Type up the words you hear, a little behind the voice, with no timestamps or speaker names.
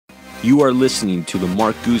You are listening to the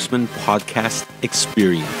Marc Guzman Podcast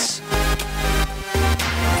Experience.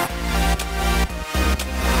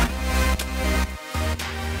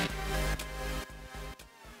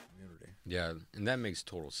 Yeah, and that makes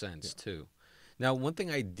total sense, too. Now, one thing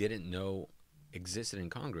I didn't know existed in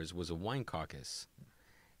Congress was a wine caucus.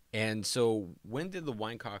 And so when did the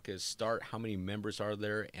wine caucus start? How many members are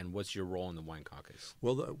there? And what's your role in the wine caucus?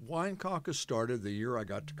 Well, the wine caucus started the year I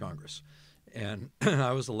got to Congress. And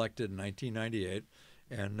I was elected in 1998.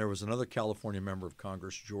 And there was another California member of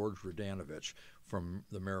Congress, George Radanovich, from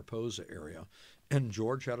the Mariposa area. And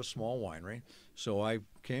George had a small winery. So I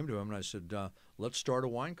came to him and I said, let's start a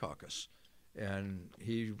wine caucus. And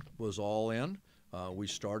he was all in. We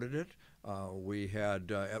started it. We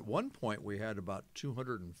had, at one point, we had about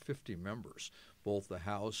 250 members, both the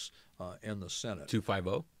House and the Senate.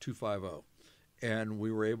 250? 250. And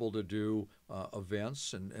we were able to do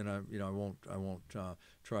events, and I won't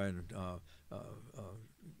try and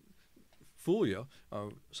fool you.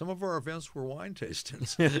 Some of our events were wine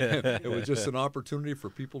tastings. It was just an opportunity for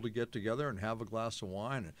people to get together and have a glass of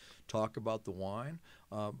wine and talk about the wine.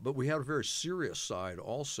 But we had a very serious side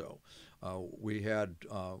also. We had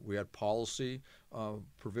policy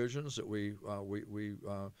provisions that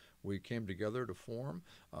we came together to form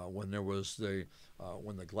when there was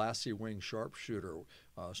when the glassy wing sharpshooter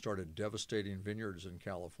started devastating vineyards in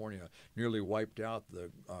California, nearly wiped out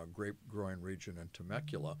the grape growing region in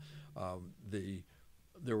Temecula.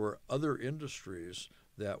 There were other industries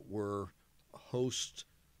that were host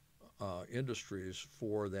industries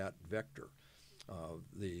for that vector.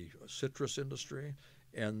 The citrus industry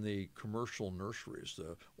and the commercial nurseries,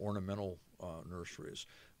 the ornamental nurseries.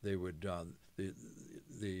 They would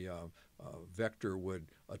the vector would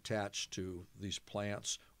attach to these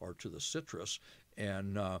plants or to the citrus,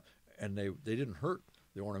 and they didn't hurt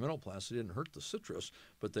the ornamental plants. They didn't hurt the citrus,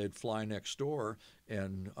 but they'd fly next door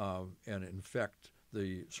and infect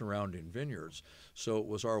the surrounding vineyards. So it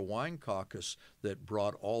was our wine caucus that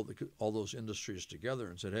brought all those industries together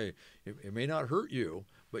and said, hey, it may not hurt you,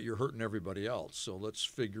 but you're hurting everybody else. So let's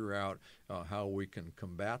figure out how we can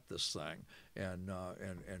combat this thing and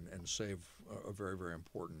save a very, very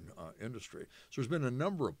important industry. So there's been a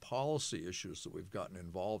number of policy issues that we've gotten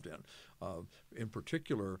involved in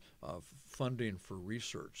particular funding for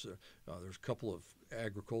research. There's a couple of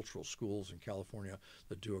agricultural schools in California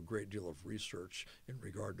that do a great deal of research in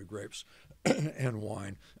regard to grapes and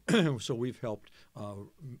wine. So we've helped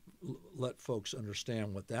let folks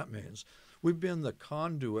understand what that means. We've been the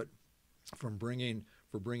conduit for bringing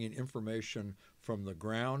information from the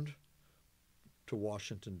ground to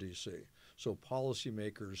Washington, D.C. So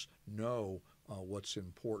policymakers know what's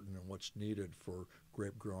important and what's needed for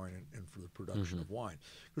grape growing and for the production of wine.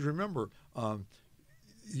 Because remember,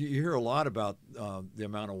 you hear a lot about the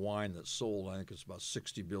amount of wine that's sold. I think it's about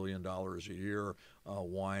 $60 billion a year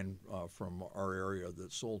wine from our area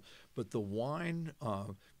that's sold. But the wine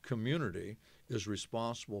community is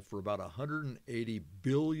responsible for about $180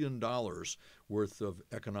 billion worth of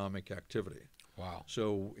economic activity. Wow.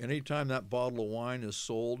 So anytime that bottle of wine is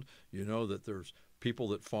sold, you know that there's people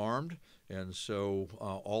that farmed, and so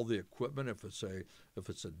all the equipment, if it's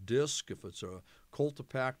a disc, if it's a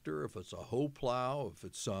cultipactor, if it's a hoe plow, if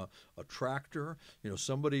it's a tractor,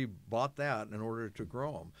 somebody bought that in order to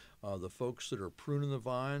grow them. The folks that are pruning the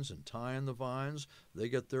vines and tying the vines, they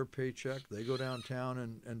get their paycheck. They go downtown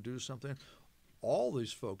and do something. All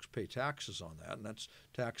these folks pay taxes on that, and that's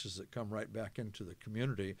taxes that come right back into the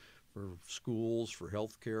community for schools, for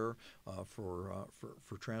health care, for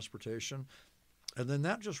transportation. And then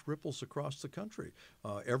that just ripples across the country.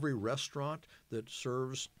 Every restaurant that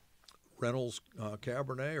serves Reynolds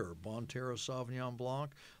Cabernet or Bonterra Sauvignon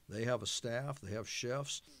Blanc, they have a staff, they have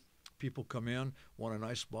chefs. People come in, want a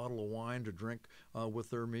nice bottle of wine to drink with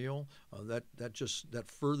their meal. That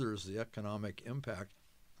furthers the economic impact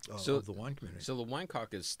of the wine community. So the wine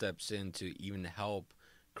caucus steps in to even help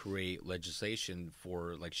create legislation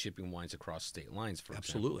for like shipping wines across state lines, for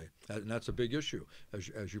Absolutely. example. And that's a big issue,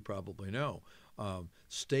 as you probably know.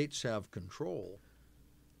 States have control.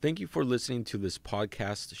 Thank you for listening to this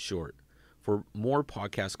podcast short. For more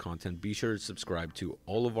podcast content, be sure to subscribe to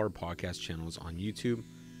all of our podcast channels on YouTube,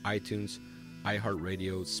 iTunes,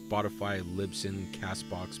 iHeartRadio, Spotify, Libsyn,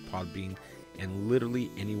 Castbox, Podbean, and literally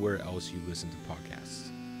anywhere else you listen to podcasts.